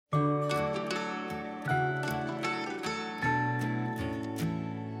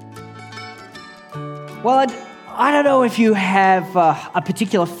Well, I don't know if you have a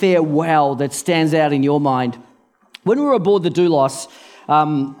particular farewell that stands out in your mind. When we were aboard the Doulos,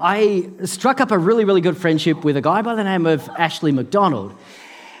 I struck up a really, really good friendship with a guy by the name of Ashley McDonald.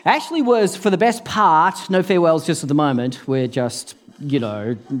 Ashley was, for the best part, no farewells just at the moment. We're just,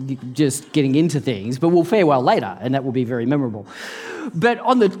 just getting into things, but we'll farewell later, and that will be very memorable. But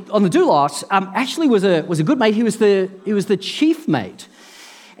on the Doulos, Ashley was a good mate. He was the chief mate.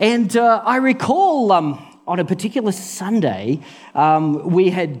 And I recall on a particular Sunday,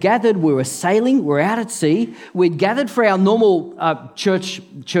 we had gathered, we were sailing, we were out at sea. We'd gathered for our normal church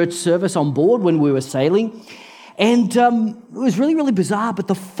service on board when we were sailing. And it was really, really bizarre, but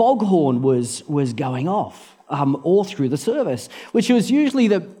the foghorn was going off all through the service, which was usually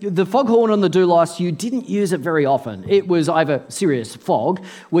the foghorn on the Doulos. You didn't use it very often. It was either serious fog,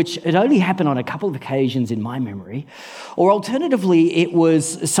 which it only happened on a couple of occasions in my memory, or alternatively, it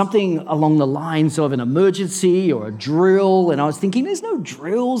was something along the lines of an emergency or a drill. And I was thinking, there's no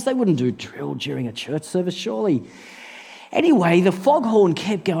drills. They wouldn't do a drill during a church service, surely. Anyway, the foghorn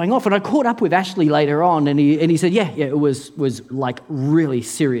kept going off, and I caught up with Ashley later on, and he said, yeah, it was like really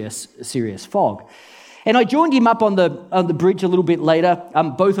serious fog. And I joined him up on the bridge a little bit later.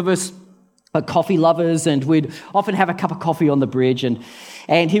 Both of us are coffee lovers, and we'd often have a cup of coffee on the bridge.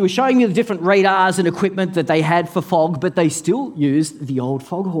 And he was showing me the different radars and equipment that they had for fog, but they still used the old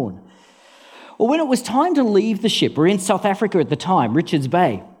foghorn. Well, when it was time to leave the ship, we're in South Africa at the time, Richards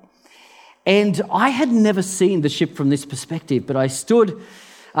Bay. And I had never seen the ship from this perspective, but I stood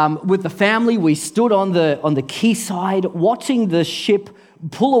with the family. We stood on the quayside watching the ship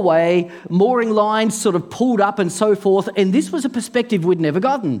pull away, mooring lines sort of pulled up and so forth. And this was a perspective we'd never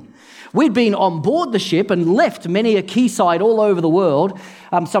gotten. We'd been on board the ship and left many a quayside all over the world,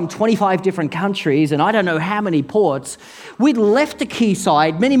 some 25 different countries, and I don't know how many ports. We'd left the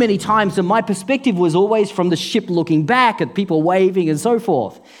quayside many, many times, and my perspective was always from the ship looking back at people waving and so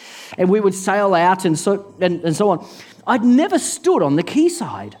forth. And we would sail out and so on. I'd never stood on the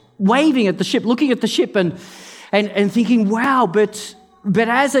quayside, waving at the ship, looking at the ship and thinking, wow, but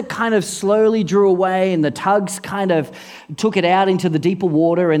as it kind of slowly drew away and the tugs kind of took it out into the deeper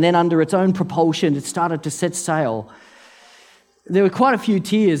water, and then under its own propulsion, it started to set sail, there were quite a few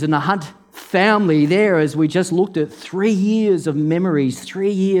tears in the Hunt family there as we just looked at 3 years of memories, 3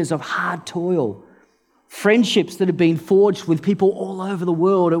 years of hard toil, friendships that had been forged with people all over the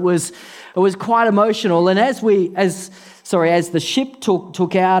world. It was quite emotional. And as the ship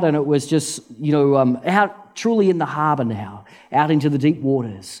took out, and it was just, out truly in the harbour now, out into the deep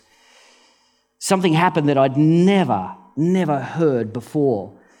waters, something happened that I'd never heard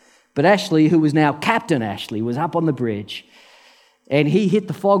before. But Ashley, who was now Captain Ashley, was up on the bridge, and he hit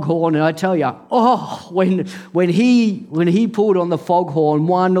the foghorn, and I tell you, when he pulled on the foghorn,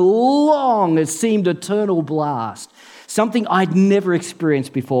 one long, it seemed eternal blast, something I'd never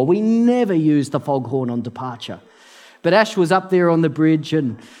experienced before. We never used the foghorn on departure. But Ash was up there on the bridge,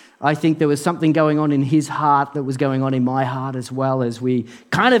 and I think there was something going on in his heart that was going on in my heart as well, as we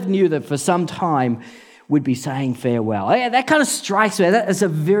kind of knew that for some time we'd be saying farewell. That kind of strikes me. That is a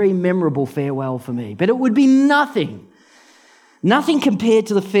very memorable farewell for me. But it would be nothing compared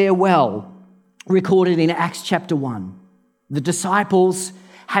to the farewell recorded in Acts chapter 1. The disciples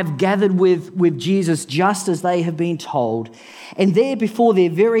have gathered with Jesus just as they have been told. And there before their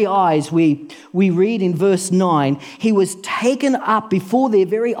very eyes, we read in verse 9, he was taken up before their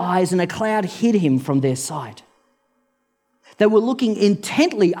very eyes, and a cloud hid him from their sight. They were looking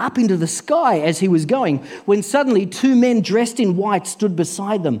intently up into the sky as he was going, when suddenly 2 men dressed in white stood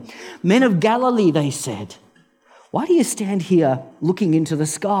beside them. Men of Galilee, they said, why do you stand here looking into the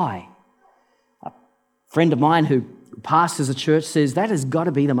sky? A friend of mine who pastors a church says that has got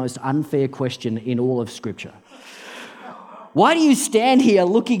to be the most unfair question in all of Scripture. Why do you stand here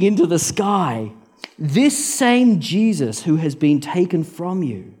looking into the sky? This same Jesus who has been taken from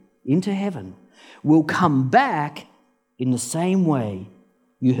you into heaven will come back in the same way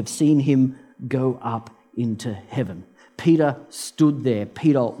you have seen him go up into heaven. Peter stood there.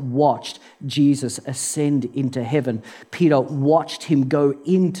 Peter watched Jesus ascend into heaven. Peter watched him go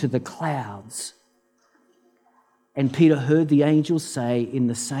into the clouds. And Peter heard the angels say, in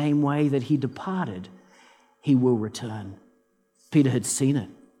the same way that he departed, he will return. Peter had seen it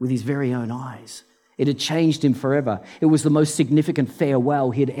with his very own eyes. It had changed him forever. It was the most significant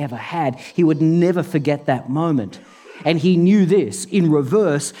farewell he'd ever had. He would never forget that moment. And he knew this, in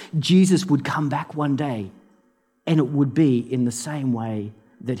reverse, Jesus would come back one day, and it would be in the same way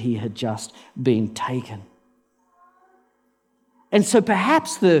that he had just been taken. And so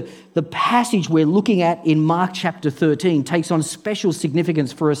perhaps the passage we're looking at in Mark chapter 13 takes on special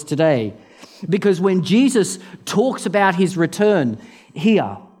significance for us today, Because when Jesus talks about his return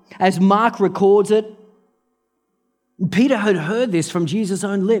here, as Mark records it, Peter had heard this from Jesus'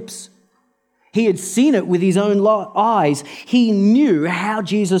 own lips. He had seen it with his own eyes. He knew how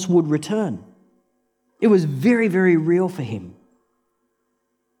Jesus would return. It was very, very real for him.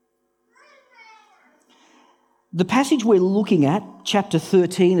 The passage we're looking at, chapter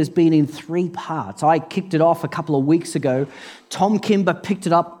 13, has been in 3 parts. I kicked it off a couple of weeks ago. Tom Kimber picked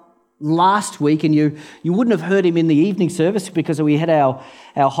it up last week, and you wouldn't have heard him in the evening service because we had our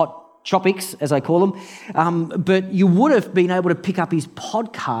hot tropics, as I call them, but you would have been able to pick up his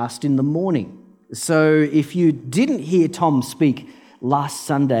podcast in the morning. So if you didn't hear Tom speak last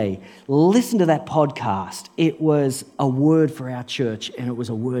Sunday, listen to that podcast. It was a word for our church, and it was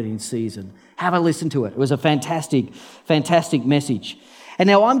a word in season. Have a listen to it. It was a fantastic, fantastic message. And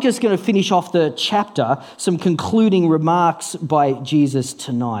now I'm just going to finish off the chapter, some concluding remarks by Jesus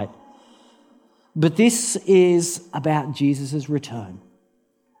tonight. But this is about Jesus' return.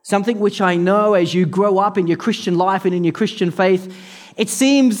 Something which I know as you grow up in your Christian life and in your Christian faith, it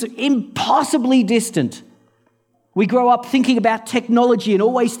seems impossibly distant. We grow up thinking about technology and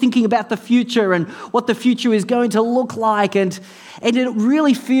always thinking about the future and what the future is going to look like. And it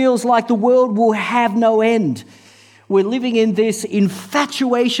really feels like the world will have no end. We're living in this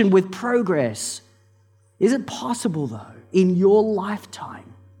infatuation with progress. Is it possible, though, in your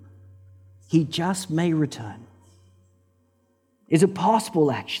lifetime, he just may return? Is it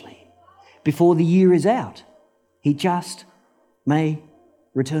possible, actually, before the year is out, he just may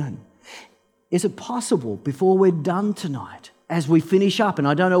return? Is it possible before we're done tonight, as we finish up, and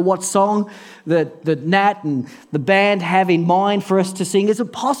I don't know what song that Nat and the band have in mind for us to sing, is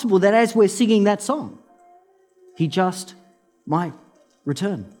it possible that as we're singing that song, he just might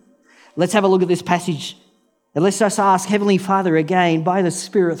return? Let's have a look at this passage, and let's just ask Heavenly Father again, by the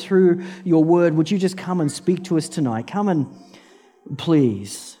Spirit through your word, would you just come and speak to us tonight? Come and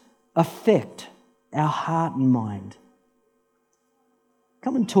please affect our heart and mind.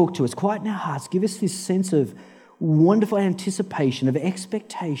 Come and talk to us, quieten our hearts, give us this sense of wonderful anticipation, of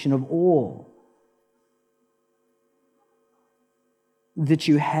expectation, of awe that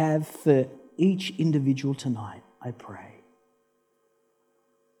you have for each individual tonight, I pray.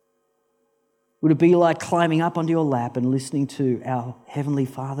 Would it be like climbing up onto your lap and listening to our Heavenly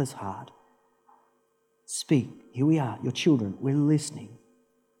Father's heart? Speak, here we are, your children, we're listening.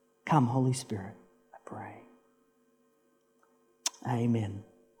 Come, Holy Spirit, I pray. Amen.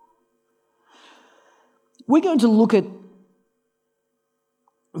 We're going to look at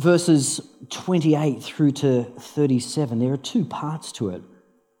verses 28 through to 37. There are 2 parts to it,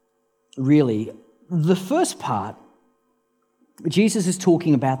 really. The first part, Jesus is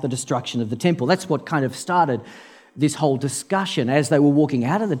talking about the destruction of the temple. That's what kind of started this whole discussion. As they were walking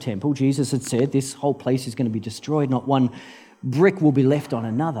out of the temple, Jesus had said, this whole place is going to be destroyed. Not one brick will be left on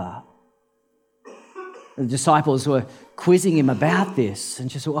another. The disciples were quizzing him about this and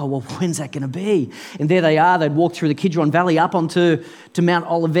just, oh, well, when's that going to be? And there they are. They'd walked through the Kidron Valley up onto Mount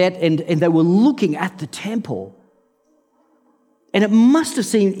Olivet, and they were looking at the temple. And it must have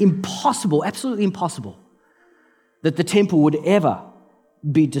seemed impossible, absolutely impossible, that the temple would ever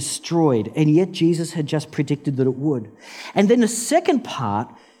be destroyed. And yet Jesus had just predicted that it would. And then the second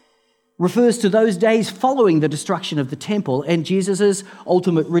part refers to those days following the destruction of the temple and Jesus'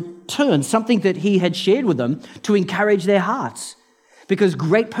 ultimate return, something that he had shared with them to encourage their hearts, because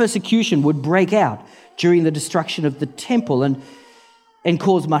great persecution would break out during the destruction of the temple and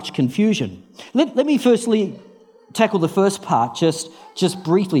cause much confusion. Let me firstly tackle the first part just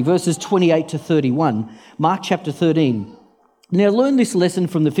briefly, verses 28 to 31, Mark chapter 13. Now learn this lesson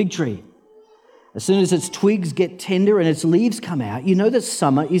from the fig tree. As soon as its twigs get tender and its leaves come out, you know that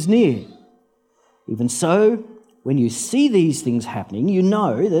summer is near. Even so, when you see these things happening, you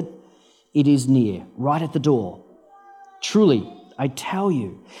know that it is near, right at the door. Truly, I tell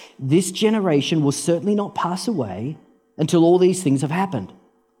you, this generation will certainly not pass away until all these things have happened.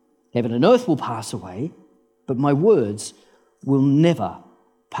 Heaven and earth will pass away, but my words will never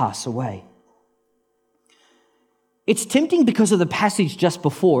pass away. It's tempting because of the passage just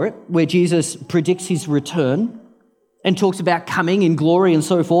before it, where Jesus predicts his return and talks about coming in glory and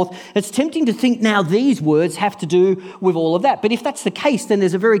so forth. It's tempting to think now these words have to do with all of that. But if that's the case, then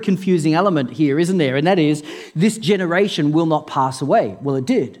there's a very confusing element here, isn't there? And that is, this generation will not pass away. Well, it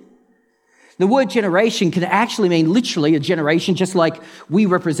did. The word generation can actually mean literally a generation, just like we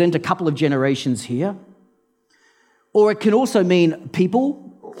represent a couple of generations here. Or it can also mean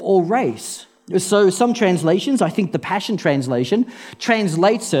people or race. So some translations, I think the Passion Translation,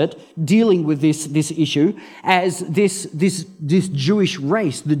 translates it, dealing with this issue, as this Jewish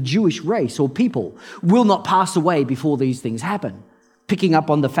race, the Jewish race or people, will not pass away before these things happen. Picking up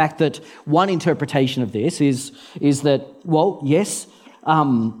on the fact that one interpretation of this is that, well, yes,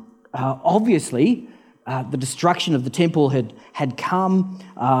 obviously the destruction of the temple had come,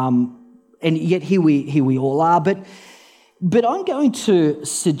 and yet here we all are. But I'm going to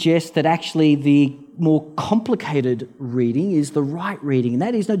suggest that actually the more complicated reading is the right reading, and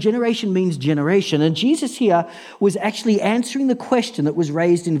that is, no, generation means generation. And Jesus here was actually answering the question that was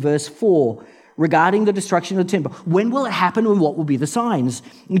raised in verse 4 regarding the destruction of the temple. When will it happen and what will be the signs?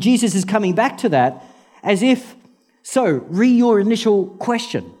 And Jesus is coming back to that as if, so read your initial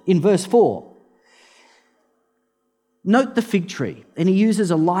question in verse 4. Note the fig tree, and he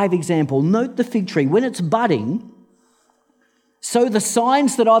uses a live example. Note the fig tree. When it's budding, so the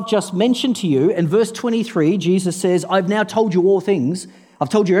signs that I've just mentioned to you, in verse 23, Jesus says, I've now told you all things. I've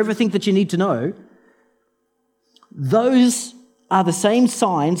told you everything that you need to know. Those are the same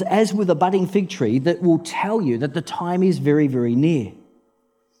signs as with a budding fig tree that will tell you that the time is very, very near.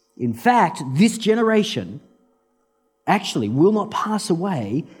 In fact, this generation actually will not pass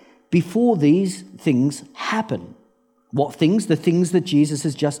away before these things happen. What things? The things that Jesus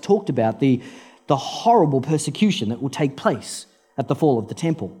has just talked about, the horrible persecution that will take place at the fall of the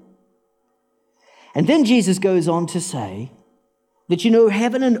temple. And then Jesus goes on to say that,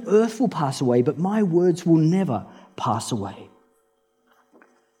 heaven and earth will pass away, but my words will never pass away.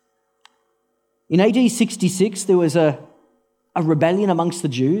 In AD 66, there was a rebellion amongst the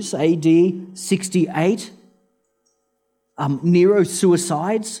Jews. AD 68, Nero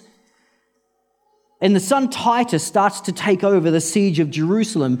suicides. And the son Titus starts to take over the siege of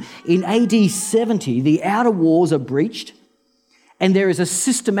Jerusalem. In AD 70, the outer walls are breached, and there is a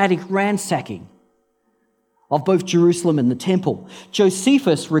systematic ransacking of both Jerusalem and the temple.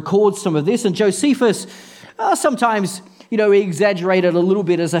 Josephus records some of this, and Josephus sometimes, he exaggerated a little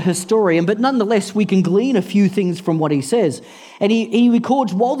bit as a historian, but nonetheless, we can glean a few things from what he says. And he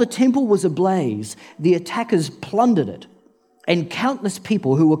records, while the temple was ablaze, the attackers plundered it, and countless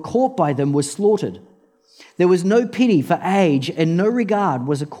people who were caught by them were slaughtered. There was no pity for age, and no regard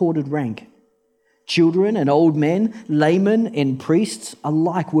was accorded rank. Children and old men, laymen and priests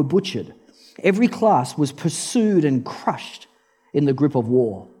alike were butchered. Every class was pursued and crushed in the grip of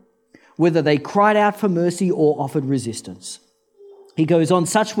war, whether they cried out for mercy or offered resistance. He goes on,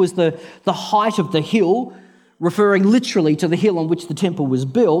 such was the height of the hill, referring literally to the hill on which the temple was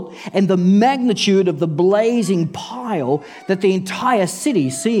built, and the magnitude of the blazing pile that the entire city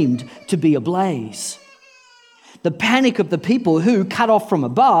seemed to be ablaze. The panic of the people who, cut off from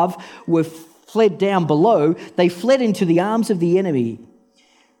above, were fled down below. They fled into the arms of the enemy,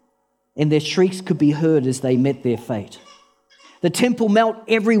 and their shrieks could be heard as they met their fate. The temple melt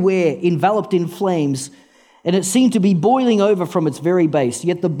everywhere, enveloped in flames, and it seemed to be boiling over from its very base.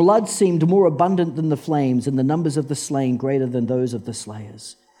 Yet the blood seemed more abundant than the flames, and the numbers of the slain greater than those of the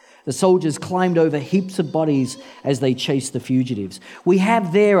slayers. The soldiers climbed over heaps of bodies as they chased the fugitives. We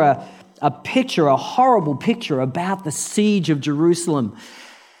have there a picture, a horrible picture about the siege of Jerusalem.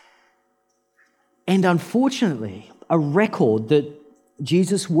 And unfortunately, a record that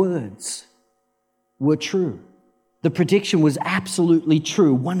Jesus' words were true. The prediction was absolutely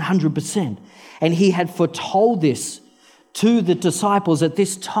true, 100%. And he had foretold this to the disciples at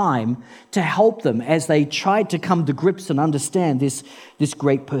this time to help them as they tried to come to grips and understand this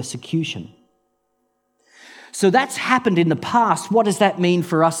great persecution. So that's happened in the past. What does that mean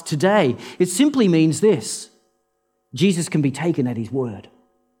for us today? It simply means this: Jesus can be taken at his word.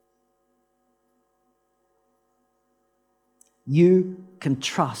 You can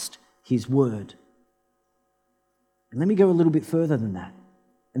trust his word. And let me go a little bit further than that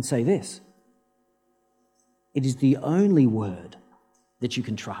and say this: it is the only word that you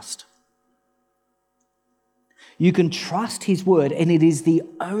can trust. You can trust his word, and it is the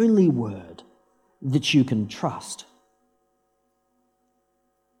only word that you can trust.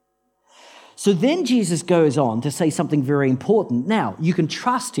 So then Jesus goes on to say something very important. Now, you can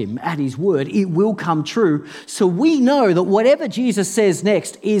trust him at his word. It will come true. So we know that whatever Jesus says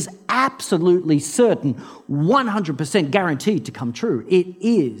next is absolutely certain, 100% guaranteed to come true. It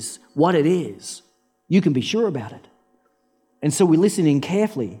is what it is. You can be sure about it. And so we listen in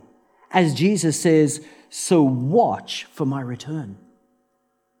carefully as Jesus says, so watch for my return.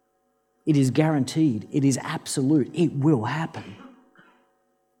 It is guaranteed. It is absolute. It will happen.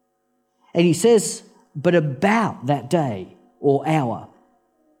 And he says, but about that day or hour,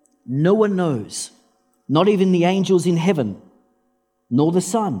 no one knows, not even the angels in heaven, nor the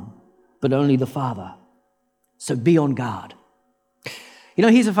Son, but only the Father. So be on guard. You know,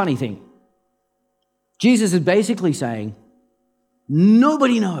 here's a funny thing. Jesus is basically saying,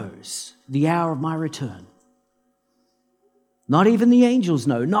 nobody knows the hour of my return. Not even the angels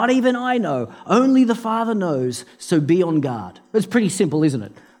know. Not even I know. Only the Father knows, so be on guard. It's pretty simple, isn't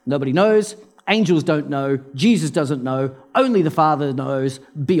it? Nobody knows. Angels don't know. Jesus doesn't know. Only the Father knows.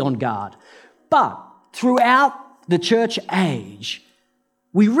 Be on guard. But throughout the church age,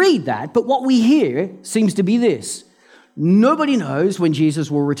 we read that, but what we hear seems to be this. Nobody knows when Jesus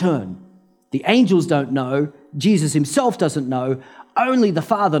will return. The angels don't know. Jesus himself doesn't know. Only the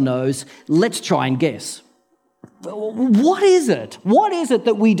Father knows. Let's try and guess. What is it? What is it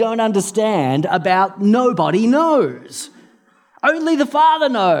that we don't understand about nobody knows? Only the Father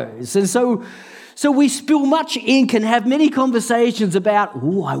knows. And so we spill much ink and have many conversations about,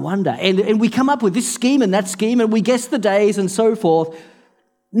 I wonder. And we come up with this scheme and that scheme and we guess the days and so forth.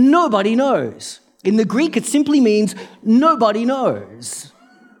 Nobody knows. In the Greek, it simply means nobody knows.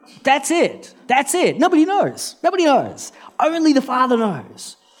 That's it. That's it. Nobody knows. Nobody knows. Only the Father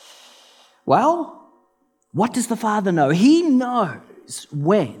knows. Well, what does the Father know? He knows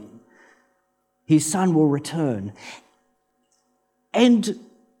when his Son will return. And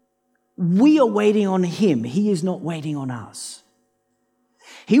we are waiting on him. He is not waiting on us.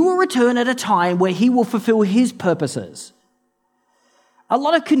 He will return at a time where he will fulfill his purposes. A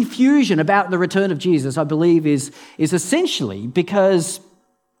lot of confusion about the return of Jesus, I believe, is essentially because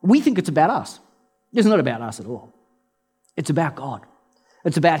we think it's about us. It's not about us at all. It's about God.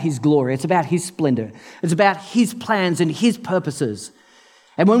 It's about his glory. It's about his splendor. It's about his plans and his purposes.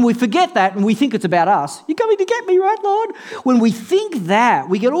 And when we forget that and we think it's about us, you're coming to get me, right, Lord? When we think that,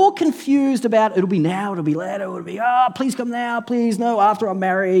 we get all confused about it'll be now, it'll be later, it'll be, please come now, please, no, after I'm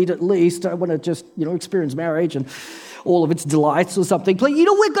married at least. I want to just, experience marriage and all of its delights or something. But,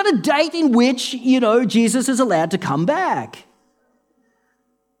 we've got a date in which, Jesus is allowed to come back.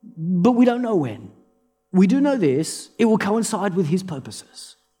 But we don't know when. We do know this. It will coincide with his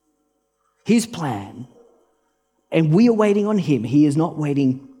purposes, his plan. And we are waiting on him. He is not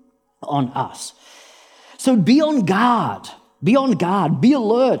waiting on us. So be on guard. Be on guard. Be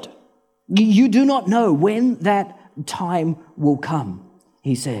alert. You do not know when that time will come,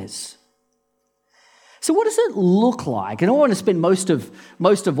 he says. So what does it look like? And I want to spend most of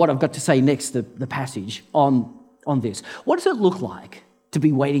what I've got to say next, the passage, on this. What does it look like to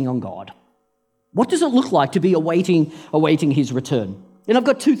be waiting on God? What does it look like to be awaiting his return? And I've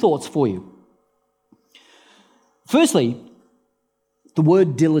got two thoughts for you. Firstly, the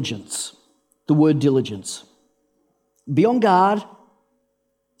word diligence. The word diligence. Be on guard,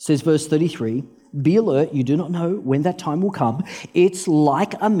 says verse 33. Be alert, you do not know when that time will come. It's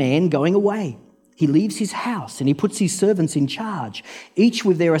like a man going away. He leaves his house and he puts his servants in charge, each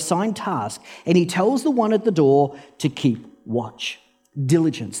with their assigned task, and he tells the one at the door to keep watch.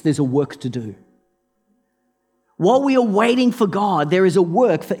 Diligence, there's a work to do. While we are waiting for God, there is a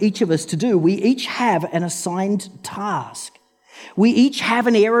work for each of us to do. We each have an assigned task. We each have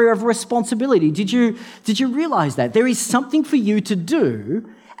an area of responsibility. Did you realize that? There is something for you to do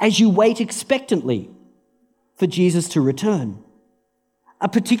as you wait expectantly for Jesus to return. A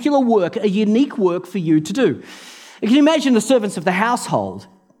particular work, a unique work for you to do. You can imagine the servants of the household.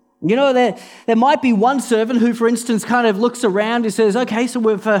 There might be one servant who, for instance, kind of looks around and says, okay, so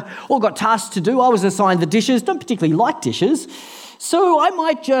we've all got tasks to do. I was assigned the dishes, don't particularly like dishes, so I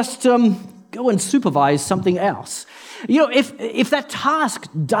might just go and supervise something else. If that task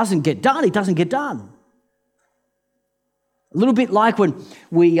doesn't get done, it doesn't get done. A little bit like when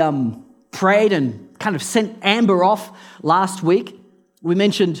we prayed and kind of sent Amber off last week. We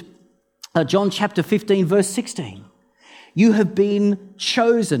mentioned John chapter 15, verse 16. You have been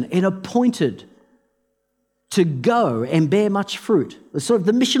chosen and appointed to go and bear much fruit. It's sort of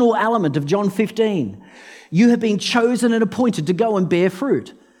the missional element of John 15. You have been chosen and appointed to go and bear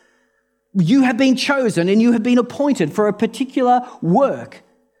fruit. You have been chosen and you have been appointed for a particular work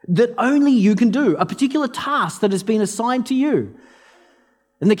that only you can do, a particular task that has been assigned to you.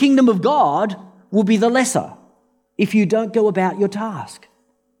 And the kingdom of God will be the lesser if you don't go about your task.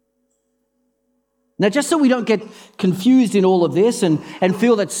 Now, just so we don't get confused in all of this and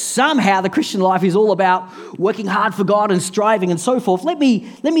feel that somehow the Christian life is all about working hard for God and striving and so forth, let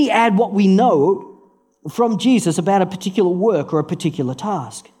me add what we know from Jesus about a particular work or a particular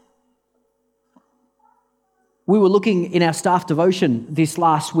task. We were looking in our staff devotion this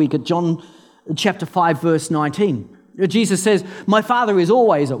last week at John chapter 5, verse 19. Jesus says, my Father is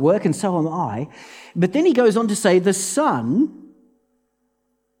always at work and so am I. But then he goes on to say, the Son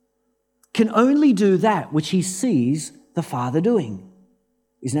can only do that which he sees the Father doing.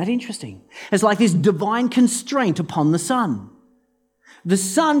 Isn't that interesting? It's like this divine constraint upon the Son. The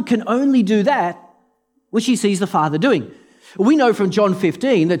Son can only do that which he sees the Father doing. We know from John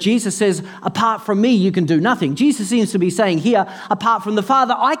 15 that Jesus says, apart from me, you can do nothing. Jesus seems to be saying here, apart from the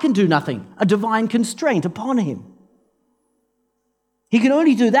Father, I can do nothing. A divine constraint upon him. He can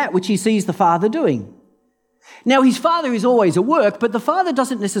only do that which he sees the Father doing. Now, his Father is always at work, but the Father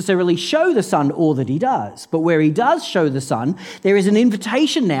doesn't necessarily show the Son all that he does. But where he does show the Son, there is an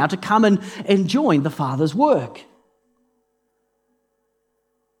invitation now to come and join the Father's work.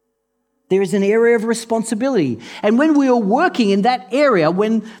 There is an area of responsibility. And when we are working in that area,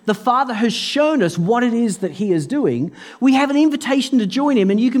 when the Father has shown us what it is that he is doing, we have an invitation to join him,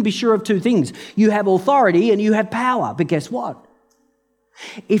 and you can be sure of two things. You have authority and you have power. But guess what?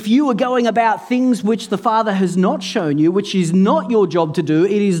 If you are going about things which the Father has not shown you, which is not your job to do,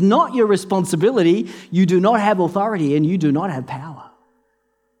 it is not your responsibility, you do not have authority and you do not have power.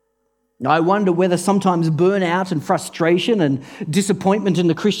 I wonder whether sometimes burnout and frustration and disappointment in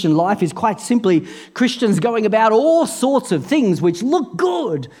the Christian life is quite simply Christians going about all sorts of things which look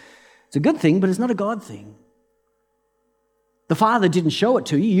good. It's a good thing, but it's not a God thing. The Father didn't show it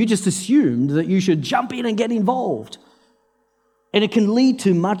to you. You just assumed that you should jump in and get involved. And it can lead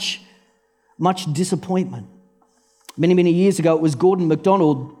to much disappointment. Many years ago, it was Gordon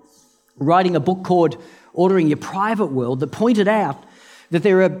MacDonald writing a book called Ordering Your Private World that pointed out that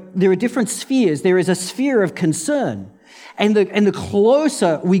there are different spheres. There is a sphere of concern. And the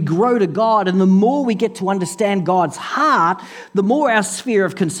closer we grow to God and the more we get to understand God's heart, the more our sphere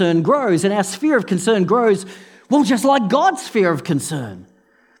of concern grows. And our sphere of concern grows, well, just like God's sphere of concern.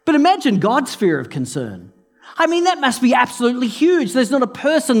 But imagine God's sphere of concern. I mean, that must be absolutely huge. There's not a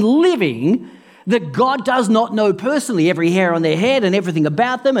person living that God does not know personally, every hair on their head and everything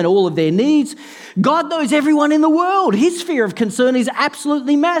about them and all of their needs. God knows everyone in the world. His sphere of concern is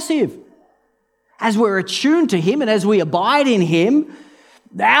absolutely massive. As we're attuned to him and as we abide in him,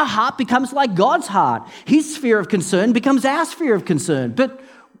 our heart becomes like God's heart. His sphere of concern becomes our sphere of concern. But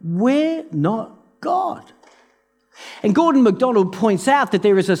we're not God. And Gordon MacDonald points out that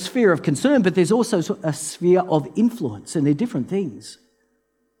there is a sphere of concern, but there's also a sphere of influence, and they're different things.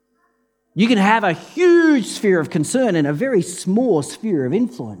 You can have a huge sphere of concern and a very small sphere of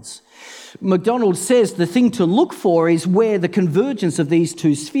influence. MacDonald says the thing to look for is where the convergence of these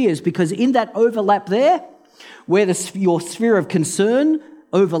two spheres, because in that overlap there, where your sphere of concern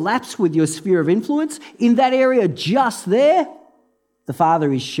overlaps with your sphere of influence, in that area just there, the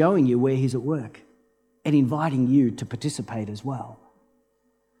Father is showing you where he's at work and inviting you to participate as well.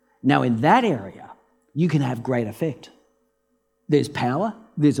 Now, in that area, you can have great effect. There's power,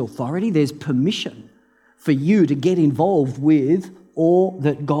 there's authority, there's permission for you to get involved with all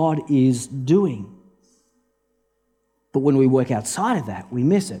that God is doing. But when we work outside of that, we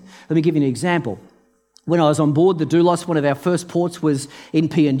miss it. Let me give you an example. When I was on board the Doulos, one of our first ports was in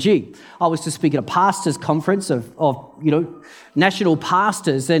PNG. I was to speak at a pastors' conference of national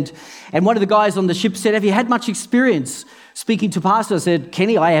pastors, and one of the guys on the ship said, "Have you had much experience speaking to pastors?" I said,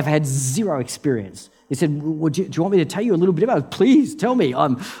 "Kenny, I have had zero experience." He said, "Well, do you want me to tell you a little bit about it?" "Please, tell me.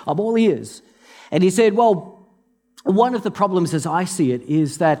 I'm all ears." And he said, "Well, one of the problems as I see it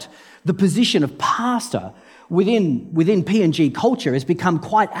is that the position of pastor within PNG culture has become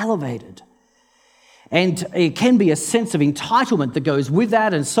quite elevated. And it can be a sense of entitlement that goes with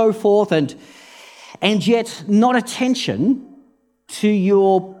that and so forth, and yet not attention to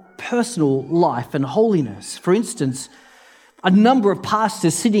your personal life and holiness. For instance, a number of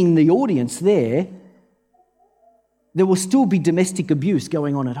pastors sitting in the audience there will still be domestic abuse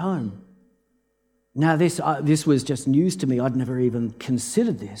going on at home. Now, this was just news to me. I'd never even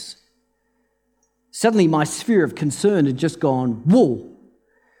considered this. Suddenly, my sphere of concern had just gone, whoa.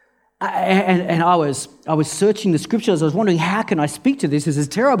 And I was searching the scriptures. I was wondering, how can I speak to this? This is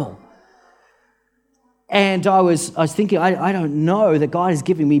terrible. And I was thinking, I don't know that God is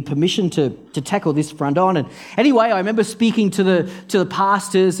giving me permission to tackle this front on. And anyway, I remember speaking to the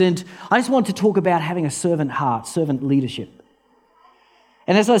pastors, and I just wanted to talk about having a servant heart, servant leadership.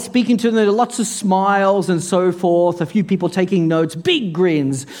 And as I was speaking to them, there were lots of smiles and so forth, a few people taking notes, big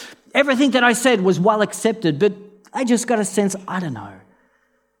grins. Everything that I said was well accepted, but I just got a sense, I don't know.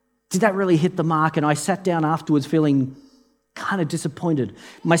 Did that really hit the mark? And I sat down afterwards feeling kind of disappointed.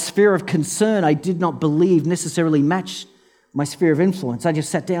 My sphere of concern, I did not believe necessarily matched my sphere of influence. I just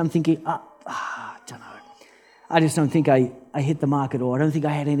sat down thinking, I don't know. I just don't think I hit the mark at all. I don't think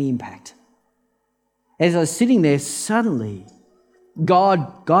I had any impact. As I was sitting there, suddenly,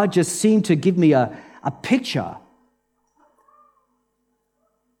 God just seemed to give me a picture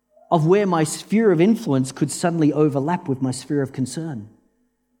of where my sphere of influence could suddenly overlap with my sphere of concern.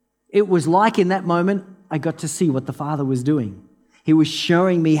 It was like in that moment, I got to see what the Father was doing. He was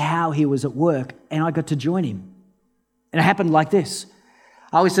showing me how he was at work, and I got to join him. And it happened like this.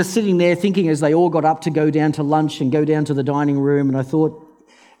 I was just sitting there thinking as they all got up to go down to lunch and go down to the dining room, and I thought,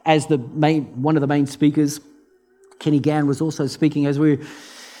 as one of the main speakers, Kenny Gann, was also speaking, as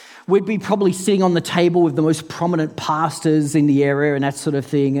we'd be probably sitting on the table with the most prominent pastors in the area and that sort of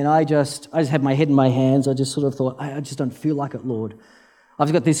thing, and I just had my head in my hands. I just sort of thought, I just don't feel like it, Lord.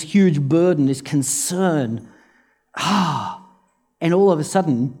 I've got this huge burden, this concern. And all of a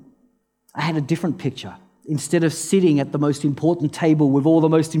sudden, I had a different picture. Instead of sitting at the most important table with all the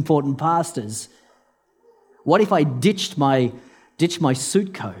most important pastors, what if I ditched my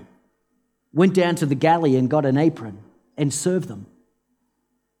suit coat, went down to the galley and got an apron and served them?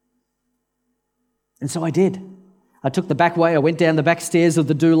 And so I did. I took the back way. I went down the back stairs of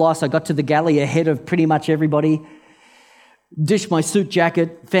the doulos. I got to the galley ahead of pretty much everybody, dished my suit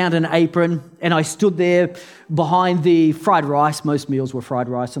jacket, found an apron, and I stood there behind the fried rice. Most meals were fried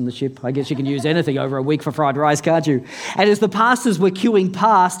rice on the ship. I guess you can use anything over a week for fried rice, can't you? And as the pastors were queuing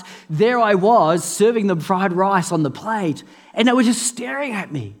past, there I was serving them fried rice on the plate, and they were just staring at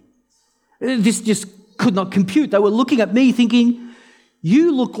me. This just could not compute. They were looking at me thinking,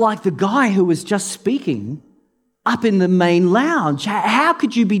 you look like the guy who was just speaking up in the main lounge. How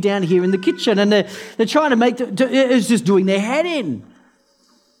could you be down here in the kitchen? And they're trying to make it was just doing their head in.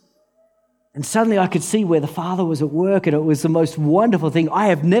 And suddenly I could see where the Father was at work, and it was the most wonderful thing. I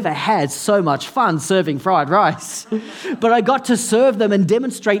have never had so much fun serving fried rice. But I got to serve them and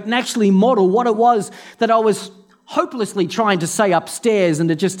demonstrate and actually model what it was that I was hopelessly trying to say upstairs, and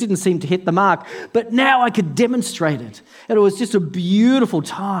it just didn't seem to hit the mark. But now I could demonstrate it. And it was just a beautiful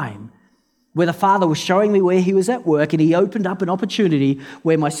time where the Father was showing me where he was at work, and he opened up an opportunity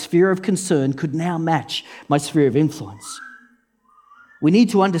where my sphere of concern could now match my sphere of influence. We need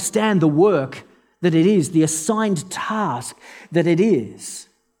to understand the work that it is, the assigned task that it is,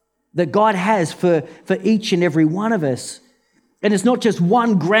 that God has for each and every one of us. And it's not just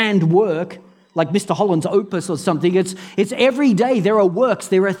one grand work, like Mr. Holland's opus or something. It's every day there are works,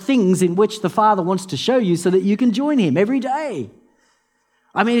 there are things in which the Father wants to show you so that you can join him every day.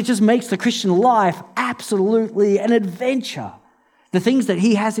 I mean, it just makes the Christian life absolutely an adventure, the things that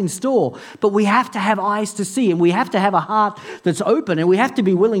he has in store. But we have to have eyes to see, and we have to have a heart that's open, and we have to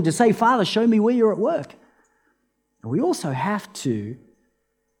be willing to say, Father, show me where you're at work. And we also have to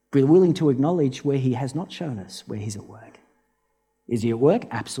be willing to acknowledge where he has not shown us where he's at work. Is he at work?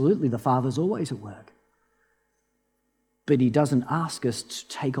 Absolutely. The Father's always at work. But he doesn't ask us to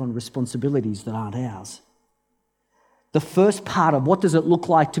take on responsibilities that aren't ours. The first part of what does it look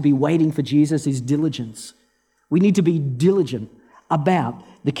like to be waiting for Jesus is diligence. We need to be diligent about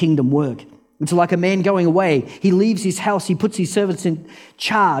the kingdom work. It's like a man going away. He leaves his house. He puts his servants in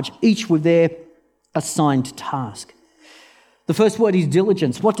charge, each with their assigned task. The first word is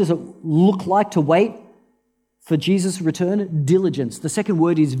diligence. What does it look like to wait for Jesus' return? Diligence. The second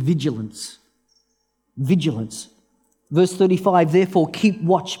word is vigilance. Vigilance. Verse 35, therefore keep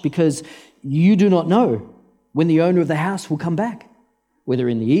watch, because you do not know when the owner of the house will come back, whether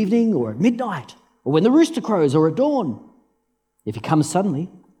in the evening or at midnight, or when the rooster crows or at dawn. If he comes suddenly,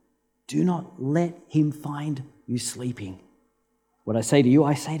 do not let him find you sleeping. What I say to you,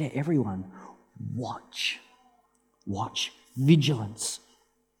 I say to everyone, watch. Watch. Vigilance.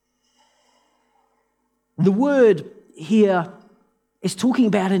 The word here is talking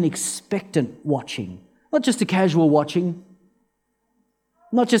about an expectant watching, not just a casual watching,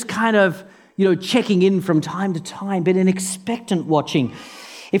 not just kind of checking in from time to time, but an expectant watching.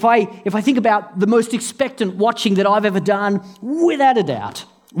 If I think about the most expectant watching that I've ever done, without a doubt,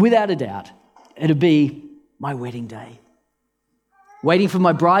 it'd be my wedding day. Waiting for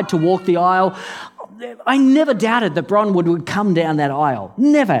my bride to walk the aisle. I never doubted that Bronwood would come down that aisle.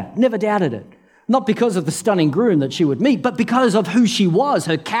 Never doubted it. Not because of the stunning groom that she would meet, but because of who she was,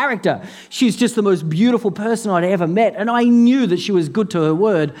 her character. She's just the most beautiful person I'd ever met, and I knew that she was good to her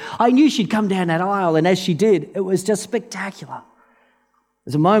word. I knew she'd come down that aisle, and as she did, it was just spectacular.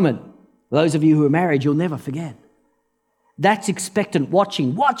 There's a moment, those of you who are married, you'll never forget. That's expectant watching,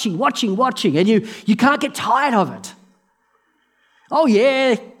 and you can't get tired of it. Oh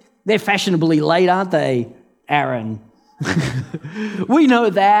yeah, they're fashionably late, aren't they, Aaron? We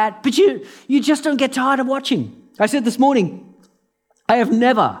know that, but you just don't get tired of watching. I said this morning, I have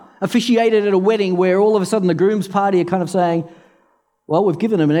never officiated at a wedding where all of a sudden the groom's party are kind of saying, well, we've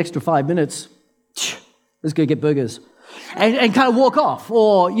given them an extra 5 minutes. Let's go get burgers. And kind of walk off.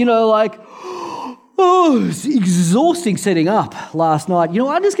 Or, it's exhausting setting up last night.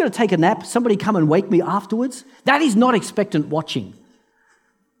 I'm just going to take a nap. Somebody come and wake me afterwards. That is not expectant watching.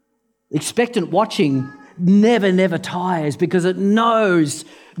 Expectant watching never tires because it knows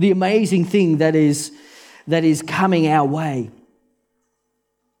the amazing thing that is coming our way.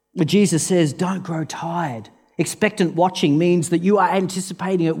 But Jesus says, don't grow tired. Expectant watching means that you are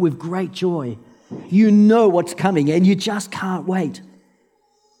anticipating it with great joy. You know what's coming and you just can't wait.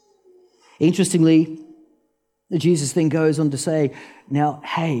 Interestingly, Jesus then goes on to say, now,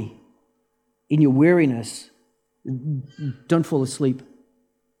 hey, in your weariness, don't fall asleep.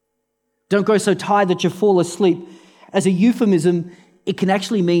 Don't grow so tired that you fall asleep. As a euphemism, it can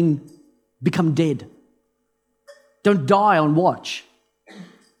actually mean become dead. Don't die on watch.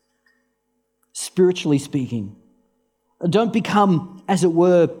 Spiritually speaking, don't become, as it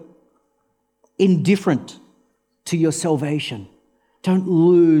were, indifferent to your salvation. Don't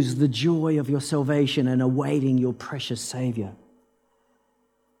lose the joy of your salvation and awaiting your precious Savior.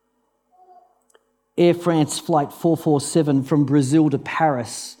 Air France Flight 447 from Brazil to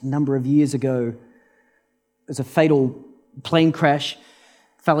Paris a number of years ago was a fatal plane crash,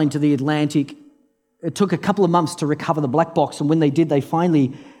 fell into the Atlantic. It took a couple of months to recover the black box, and when they did, they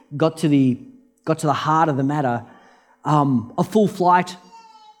finally got to the heart of the matter. A full flight.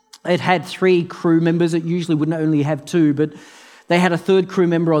 It had 3 crew members. It usually would only have 2, but they had a 3rd crew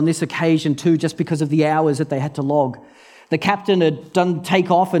member on this occasion too, just because of the hours that they had to log. The captain had done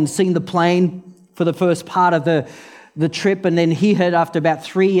takeoff and seen the plane for the first part of the trip, and then he had, after about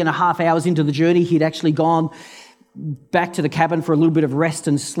 3.5 hours into the journey, he'd actually gone back to the cabin for a little bit of rest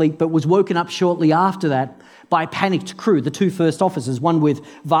and sleep, but was woken up shortly after that by a panicked crew, the 2 first officers, one with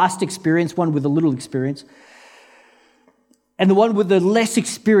vast experience, one with a little experience. And the one with the less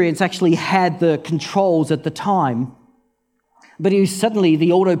experience actually had the controls at the time, but suddenly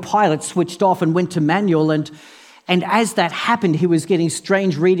the autopilot switched off and went to manual, and as that happened, he was getting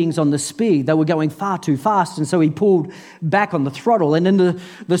strange readings on the speed. They were going far too fast, and so he pulled back on the throttle, and then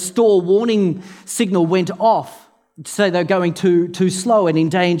the stall warning signal went off to say they're going too slow and in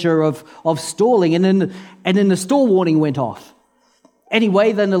danger of stalling, and then the stall warning went off.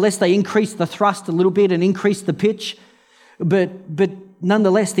 Anyway, nonetheless, they increased the thrust a little bit and increased the pitch, but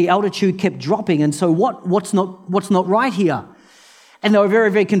nonetheless, the altitude kept dropping, and so what's not right here? And they were very,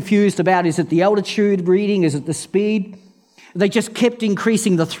 very confused about, is it the altitude reading? Is it the speed? They just kept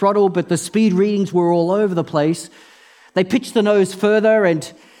increasing the throttle, but the speed readings were all over the place. They pitched the nose further,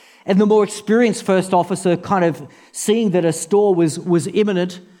 and the more experienced first officer, kind of seeing that a stall was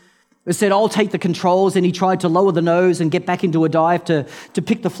imminent, said, I'll take the controls, and he tried to lower the nose and get back into a dive to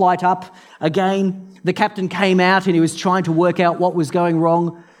pick the flight up again. The captain came out, and he was trying to work out what was going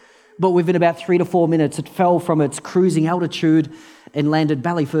wrong, but within about 3 to 4 minutes, it fell from its cruising altitude and landed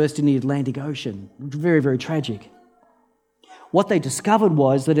belly first in the Atlantic Ocean. Very, very tragic. What they discovered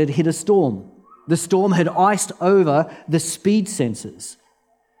was that it hit a storm. The storm had iced over the speed sensors,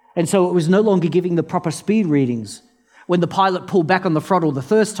 and so it was no longer giving the proper speed readings. When the pilot pulled back on the throttle the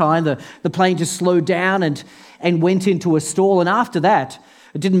first time, the plane just slowed down and went into a stall, and after that,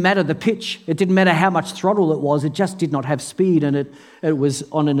 it didn't matter the pitch, it didn't matter how much throttle it was, it just did not have speed, and it was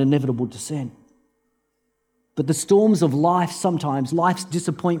on an inevitable descent. But the storms of life sometimes, life's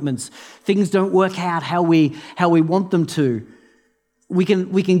disappointments, things don't work out how we want them to. We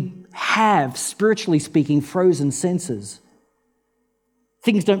can have, spiritually speaking, frozen senses.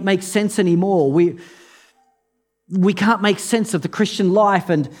 Things don't make sense anymore. We can't make sense of the Christian life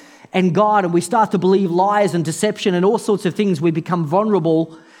and God, and we start to believe lies and deception and all sorts of things. We become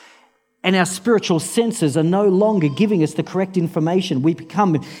vulnerable, and our spiritual senses are no longer giving us the correct information. We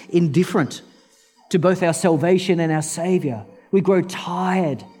become indifferent to both our salvation and our Savior. We grow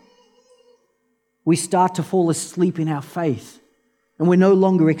tired. We start to fall asleep in our faith, and we're no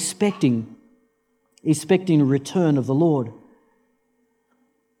longer expecting a return of the Lord.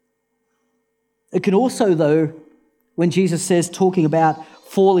 It can also, though, when Jesus says, talking about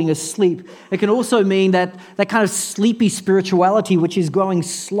falling asleep, it can also mean that kind of sleepy spirituality which is growing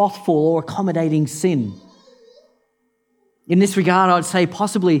slothful or accommodating sin. In this regard, I'd say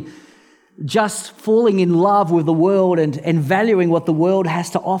possibly just falling in love with the world and valuing what the world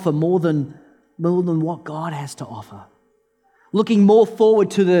has to offer more than what God has to offer. Looking more forward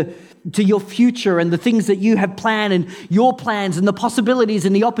to your future and the things that you have planned and your plans and the possibilities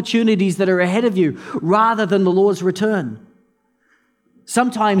and the opportunities that are ahead of you rather than the Lord's return.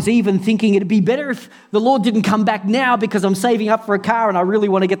 Sometimes even thinking it'd be better if the Lord didn't come back now because I'm saving up for a car and I really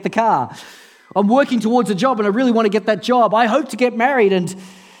want to get the car. I'm working towards a job and I really want to get that job. I hope to get married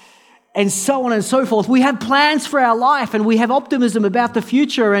and so on and so forth. We have plans for our life and we have optimism about the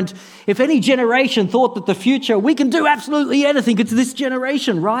future. And if any generation thought that the future, we can do absolutely anything, it's this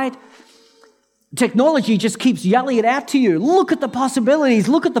generation, right? Technology just keeps yelling it out to you. Look at the possibilities.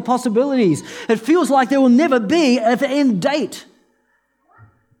 Look at the possibilities. It feels like there will never be an end date.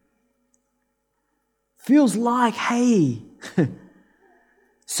 Feels like, hey,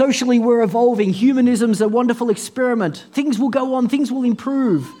 socially we're evolving. Humanism's a wonderful experiment. Things will go on. Things will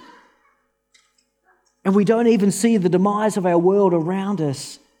improve. And we don't even see the demise of our world around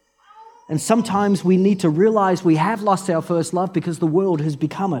us. And sometimes we need to realize we have lost our first love because the world has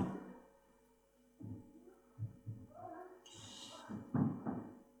become it.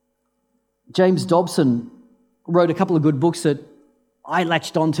 James Dobson wrote a couple of good books that I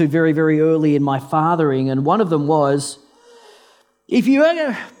latched onto very, very early in my fathering, and one of them was, if you're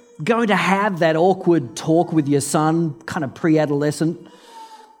ever going to have that awkward talk with your son, kind of pre-adolescent,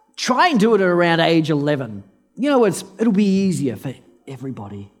 try and do it at around age 11. It'll be easier for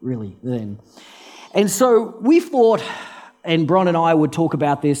everybody, really, then. And so we thought, and Bron and I would talk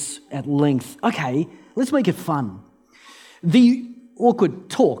about this at length, okay, let's make it fun. The awkward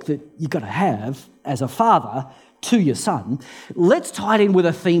talk that you've got to have as a father to your son, let's tie it in with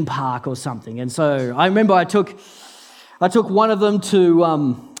a theme park or something. And so I remember I took one of them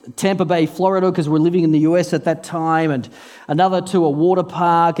to Tampa Bay, Florida, because we're living in the US at that time, and another to a water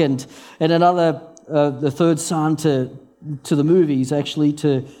park, and another, the third son, to the movies, actually,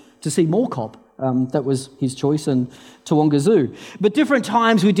 to see Mall Cop. That was his choice, and Toowoomba Zoo. But different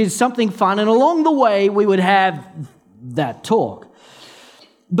times we did something fun, and along the way we would have that talk.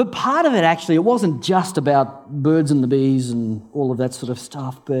 But part of it, actually, it wasn't just about birds and the bees and all of that sort of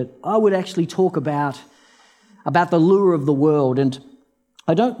stuff, but I would actually talk about the lure of the world. And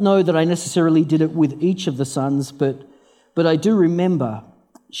I don't know that I necessarily did it with each of the sons, but I do remember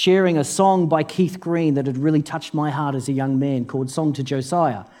sharing a song by Keith Green that had really touched my heart as a young man, called Song to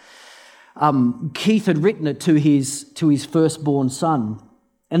Josiah. Keith had written it to his firstborn son.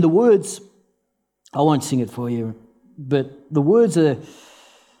 And the words, I won't sing it for you, but the words are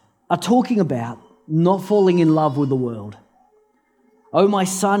talking about not falling in love with the world. Oh, my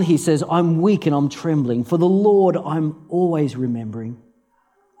son, he says, I'm weak and I'm trembling. For the Lord I'm always remembering.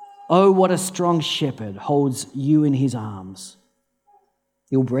 Oh, what a strong shepherd holds you in his arms.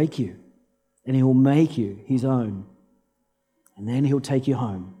 He'll break you and he'll make you his own. And then he'll take you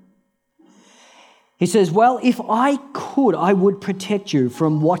home. He says, well, if I could, I would protect you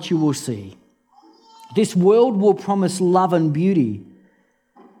from what you will see. This world will promise love and beauty,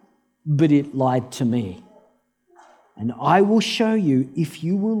 but it lied to me. And I will show you if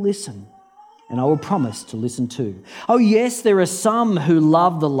you will listen, and I will promise to listen too. Oh yes, there are some who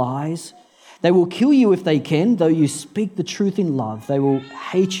love the lies. They will kill you if they can, though you speak the truth in love. They will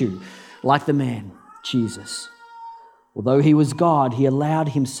hate you like the man, Jesus. Although he was God, he allowed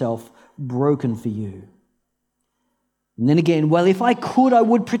himself broken for you. And then again, well, if I could, I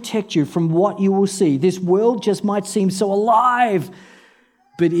would protect you from what you will see. This world just might seem so alive,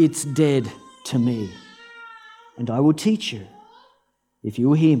 but it's dead to me. And I will teach you if you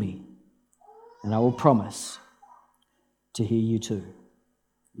will hear me, and I will promise to hear you too.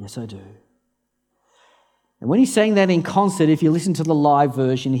 Yes, I do. And when he sang that in concert, if you listen to the live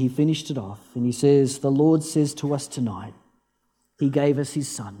version, he finished it off and he says, the Lord says to us tonight, he gave us his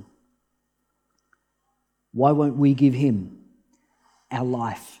son. Why won't we give him our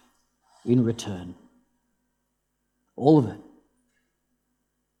life in return? All of it.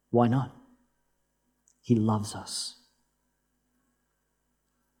 Why not? He loves us.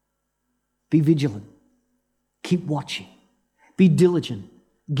 Be vigilant. Keep watching. Be diligent.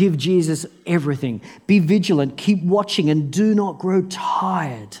 Give Jesus everything. Be vigilant. Keep watching and do not grow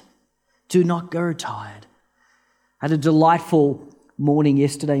tired. Do not grow tired. I had a delightful morning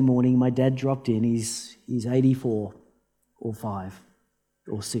yesterday morning. My dad dropped in. He's 84 or 5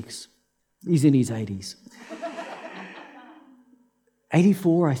 or 6. He's in his 80s.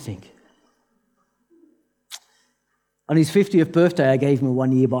 84, I think. On his 50th birthday, I gave him a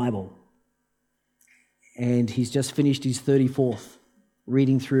 1-year Bible. And he's just finished his 34th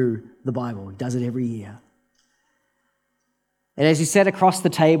reading through the Bible. He does it every year. And as he sat across the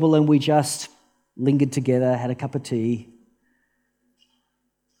table and we just lingered together, had a cup of tea,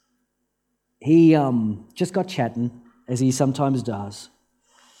 he just got chatting, as he sometimes does.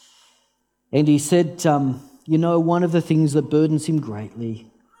 And he said, one of the things that burdens him greatly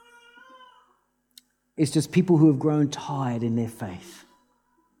is just people who have grown tired in their faith.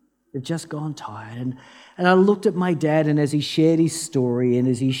 They've just gone tired. And I looked at my dad, and as he shared his story and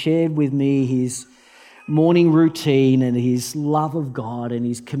as he shared with me his morning routine and his love of God and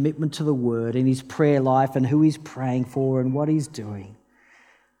his commitment to the Word and his prayer life and who he's praying for and what he's doing,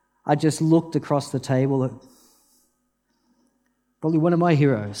 I just looked across the table at probably one of my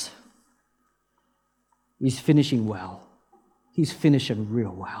heroes. He's finishing well. He's finishing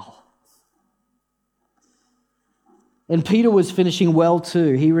real well. And Peter was finishing well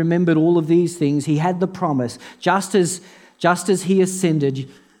too. He remembered all of these things. He had the promise. Just as he ascended,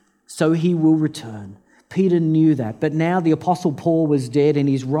 so he will return. Peter knew that. But now the Apostle Paul was dead and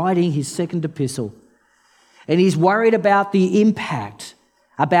he's writing his second epistle. And he's worried about the impact,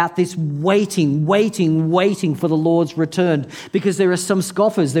 about this waiting for the Lord's return. Because there are some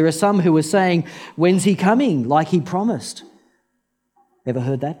scoffers. There are some who are saying, when's he coming? Like he promised. Ever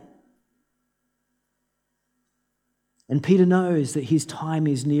heard that? And Peter knows that his time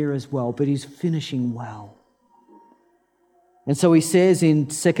is near as well, but he's finishing well. And so he says in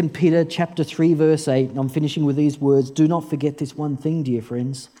 2 Peter chapter 3, verse 8, and I'm finishing with these words, do not forget this one thing, dear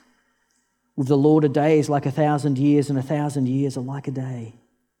friends. With the Lord, a day is like 1,000 years, and 1,000 years are like a day.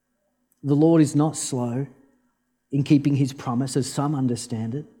 The Lord is not slow in keeping his promise, as some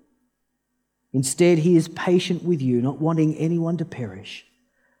understand it. Instead, he is patient with you, not wanting anyone to perish,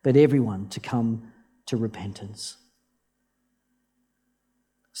 but everyone to come to repentance.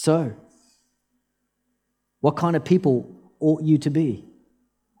 So, what kind of people ought you to be?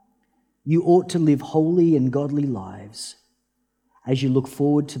 You ought to live holy and godly lives as you look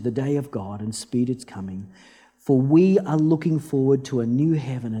forward to the day of God and speed its coming. For we are looking forward to a new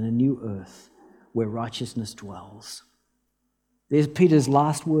heaven and a new earth where righteousness dwells. There's Peter's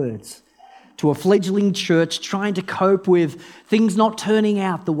last words to a fledgling church trying to cope with things not turning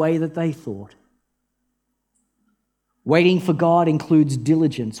out the way that they thought. Waiting for God includes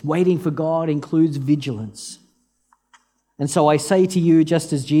diligence. Waiting for God includes vigilance. And so I say to you,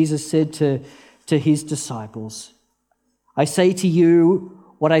 just as Jesus said to his disciples, I say to you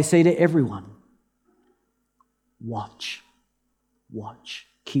what I say to everyone. Watch. Watch.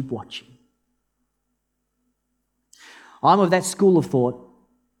 Keep watching. I'm of that school of thought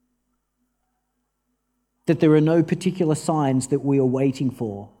that there are no particular signs that we are waiting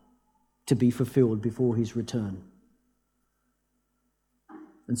for to be fulfilled before his return.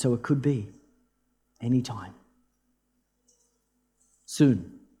 And so it could be any time.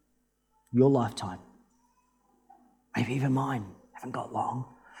 Soon. Your lifetime. Maybe even mine. Haven't got long.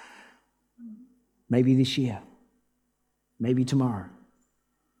 Maybe this year. Maybe tomorrow.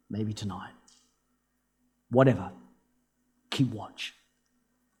 Maybe tonight. Whatever. Keep watch.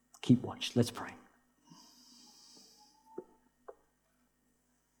 Keep watch. Let's pray.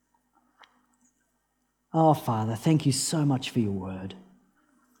 Oh, Father, thank you so much for your word.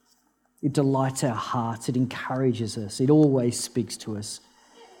 It delights our hearts. It encourages us. It always speaks to us.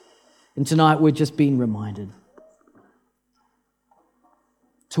 And tonight we're just being reminded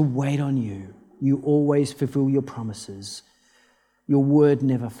to wait on you. You always fulfill your promises. Your word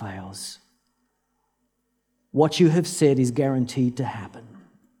never fails. What you have said is guaranteed to happen.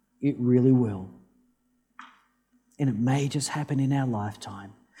 It really will. And it may just happen in our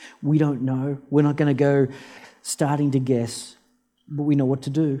lifetime. We don't know. We're not going to go starting to guess, but we know what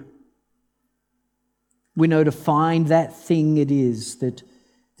to do. We know to find that thing it is that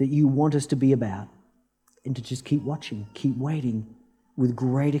you want us to be about and to just keep watching, keep waiting with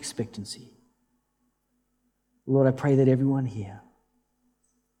great expectancy. Lord, I pray that everyone here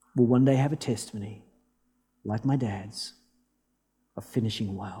will one day have a testimony like my dad's of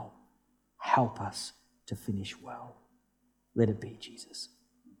finishing well. Help us to finish well. Let it be, Jesus.